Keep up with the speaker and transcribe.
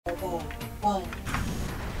4, 1.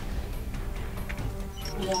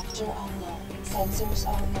 Reactor online. Sensors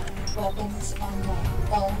online. Weapons online.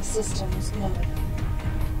 All systems known.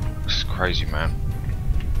 This is crazy, man.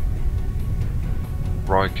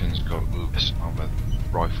 Riken's got less armor than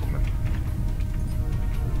Rifleman.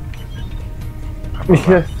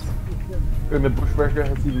 Yes. And the Bushwhacker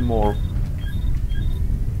has even more.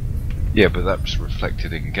 Yeah, but that's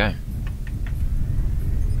reflected in game.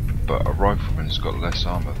 But a Rifleman's got less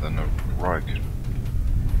armor than a Riken.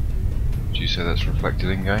 Do you say that's reflected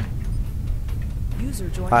in game?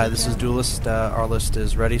 Hi, this is Duelist. Our list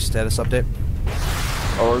is ready. Status update.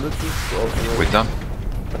 Our list is also ready. We're done.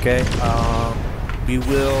 Okay. We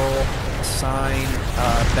will assign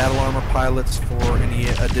battle armor pilots for any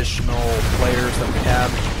additional players that we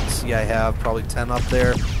have. You can see I have probably 10 up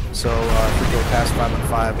there. So if we go past 5 and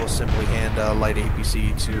 5, we'll simply hand a light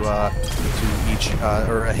APC to each,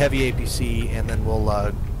 or a heavy APC, and then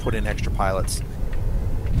we'll put in extra pilots.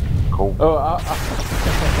 Cool. Oh,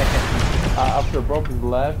 after Bob's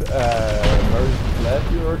lab, Marius'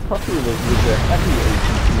 lab, you were talking with the heavy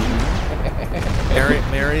APC.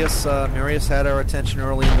 Marius had our attention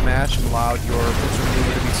early in the match and allowed your pincer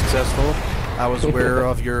maneuver to be successful. I was aware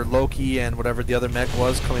of your Loki and whatever the other mech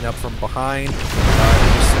was coming up from behind. It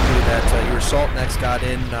was simply that your assault next got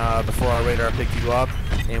in before our radar picked you up,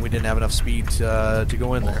 and we didn't have enough speed to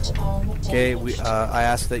go in there. Okay, I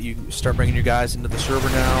ask that you start bringing your guys into the server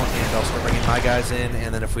now, and I'll start bringing my guys in,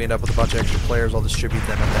 and then if we end up with a bunch of extra players, I'll distribute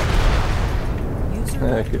them at that time.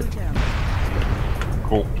 Okay.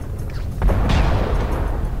 Cool.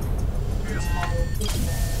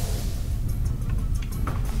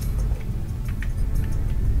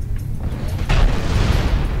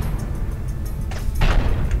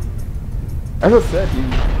 As I said,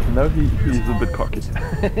 he's a bit cocky.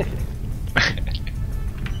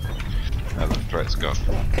 Now the threat's gone.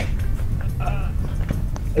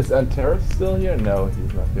 Is Antares still here? No,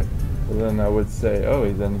 he's not here. So then I would say, oh,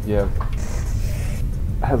 he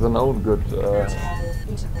has an old good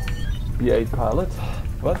B8 pilot.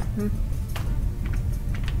 What?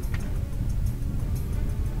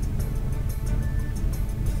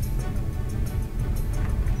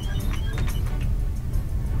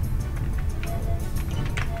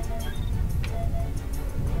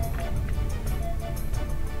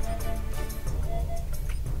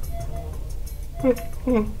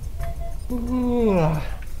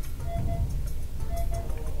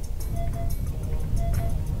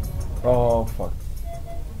 Oh fuck.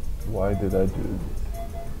 Why did I do this?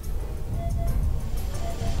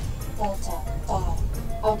 Delta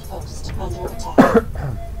 5. Outpost under attack.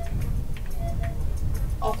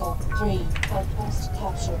 Echo 3. Outpost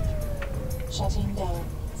captured. Shutting down.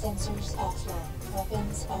 Sensors offline.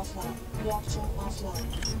 Weapons offline. Reactor offline.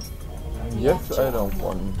 Yes, I don't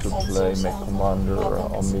want to play Mech Commander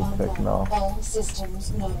on MeTech now. All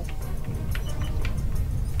systems known.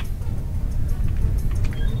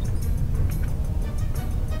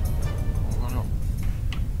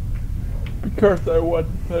 Because I want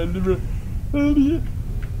a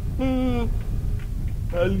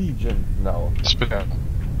Legion now. Spit.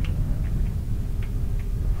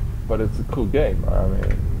 But it's a cool game. I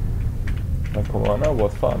mean, Mech Commander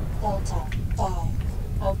was fun. Delta 5.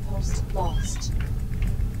 Outpost lost.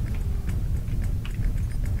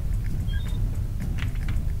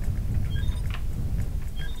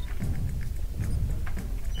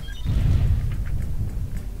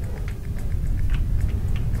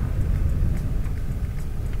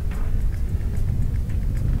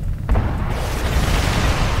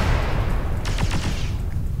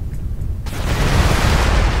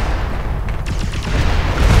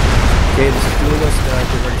 Okay, this is Duelist.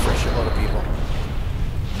 Get ready for a shitload of people.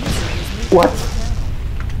 What?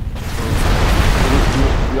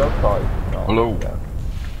 You're calling. No. Hello. Yeah.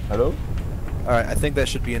 Hello? Alright, I think that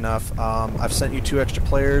should be enough. I've sent you 2 extra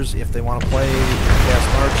players. If they want to play Cast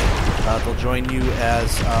March, they'll join you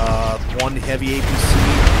as 1 heavy APC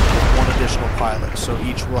with 1 additional pilot. So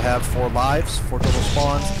each will have 4 lives, 4 total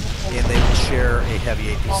spawns, and they will share a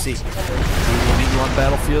heavy APC. We will meet you on the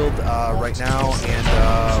battlefield right now, and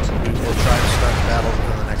we will try to start the battle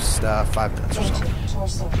within the next 5 minutes or so.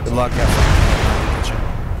 Good luck, have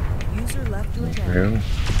fun. User left your channel. Really?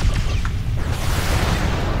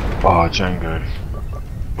 Oh, Django.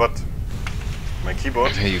 What? My I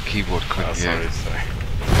keyboard? hear your keyboard click. Oh, sorry, Yeah. sorry.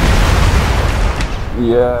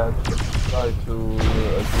 Yeah, try to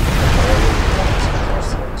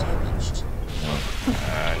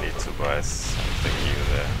I need to buy something new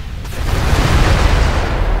there.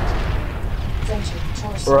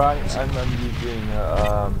 Right, I'm using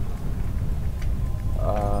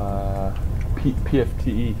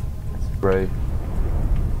PFTE. Gray.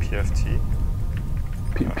 PFT?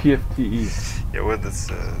 PFTE. Yeah, well, that's...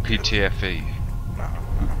 PTFE.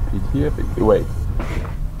 PTFE. Wait.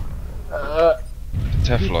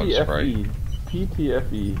 Teflon spray.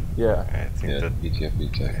 PTFE. Yeah. I think Yeah, that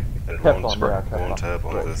PTFE tech. it Teflon, won't, yeah, won't Teflon. help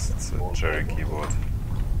on Right. this. It's a Cherry keyboard.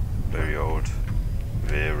 Very old.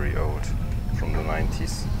 Very old. From the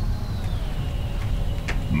 90s.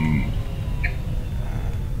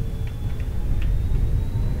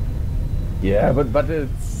 Yeah, but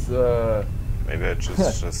it's Maybe I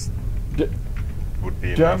just Ge- would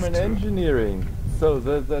be German enough to... engineering. So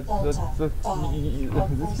that's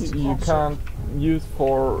this you can't use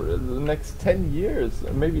for the next 10 years,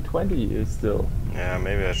 maybe 20 years still. Yeah,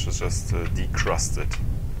 maybe I should just decrust it.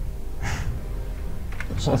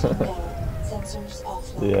 Shutting down. Sensors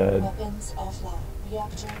offline. Yeah. Weapons offline.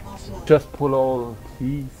 Reactor offline. Just pull all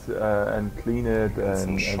keys and clean it Jetzt and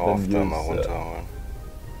einen then Schorf da mal use. runterholen.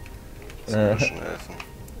 Zum frischen Elfen.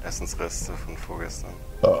 Essensreste von vorgestern.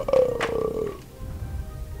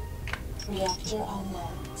 Reactor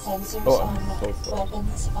online. Sensors Oh, I'm online. so sorry.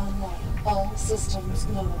 Weapons online. All systems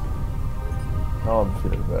go. Now I'm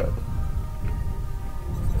feeling bad.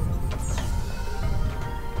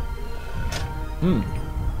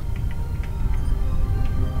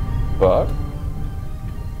 But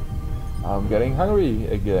I'm getting hungry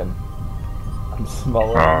again. I'm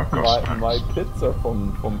smelling got my snacks. pizza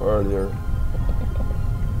from earlier.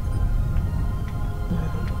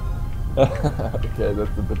 Okay,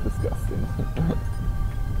 that's a bit disgusting.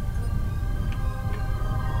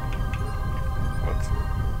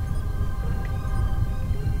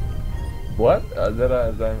 What? What?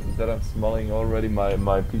 That I'm smelling already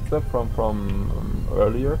my pizza from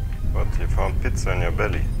earlier? But you found pizza in your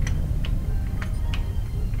belly.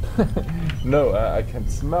 No, I can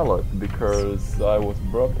smell it because I was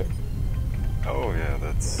burping. Oh yeah,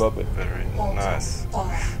 that's Puppet. very Delta nice.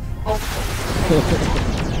 5.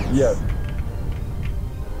 Output. Yeah.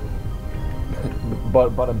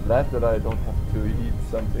 But I'm glad that I don't have to eat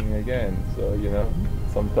something again. So you know,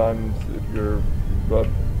 sometimes if you're burp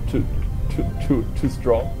too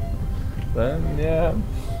strong, then yeah.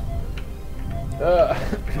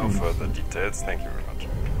 No further details, thank you very much.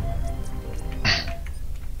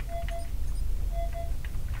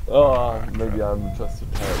 Oh, maybe I'm just too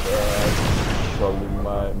tired. Probably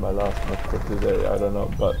my last match for today. I don't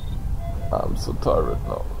know, but I'm so tired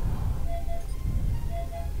now.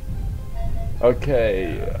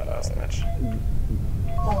 Okay. Last match.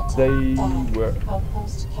 Delta They 5. were.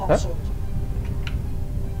 Outpost captured.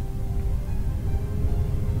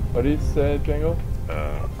 What did you say, Django?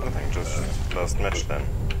 I think just last match then.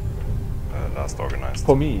 Last organized.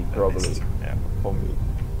 For me, at probably. least. Yeah. For me.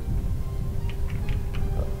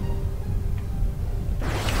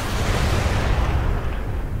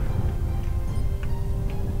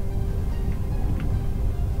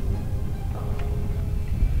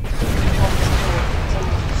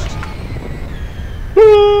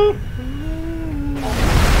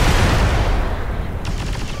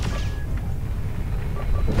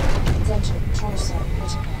 Center torso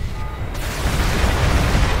critical.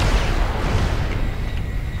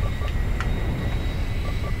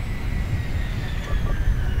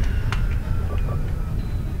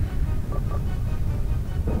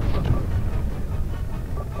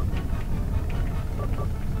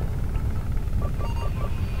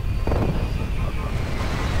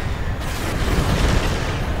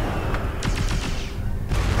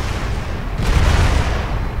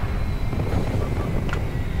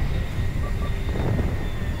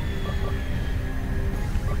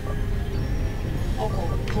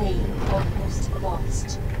 Echo 3. Outpost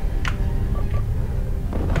lost.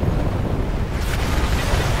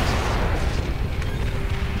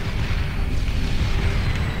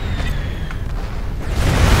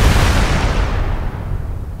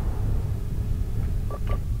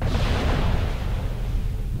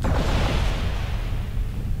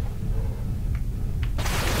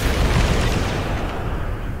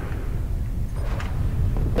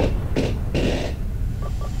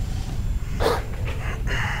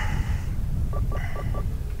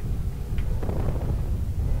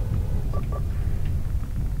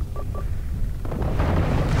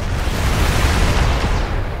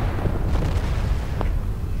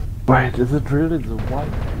 Wait, is it really the white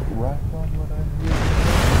right one what I'm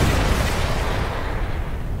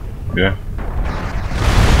Yeah.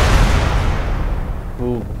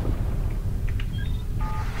 hearing? Ooh.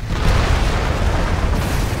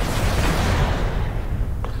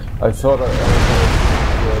 I thought I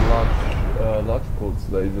had a large pulse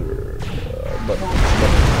laser, but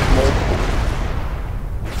small.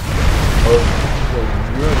 Oh, so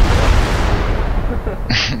really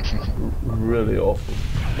Really awful.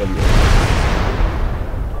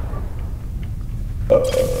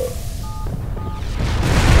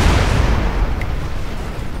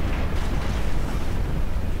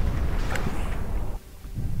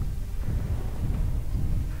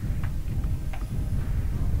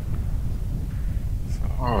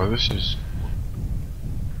 Oh, this is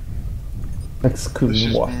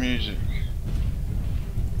Excuse-moi. music.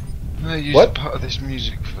 They use What? part of this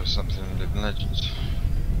music for something in Living Legends.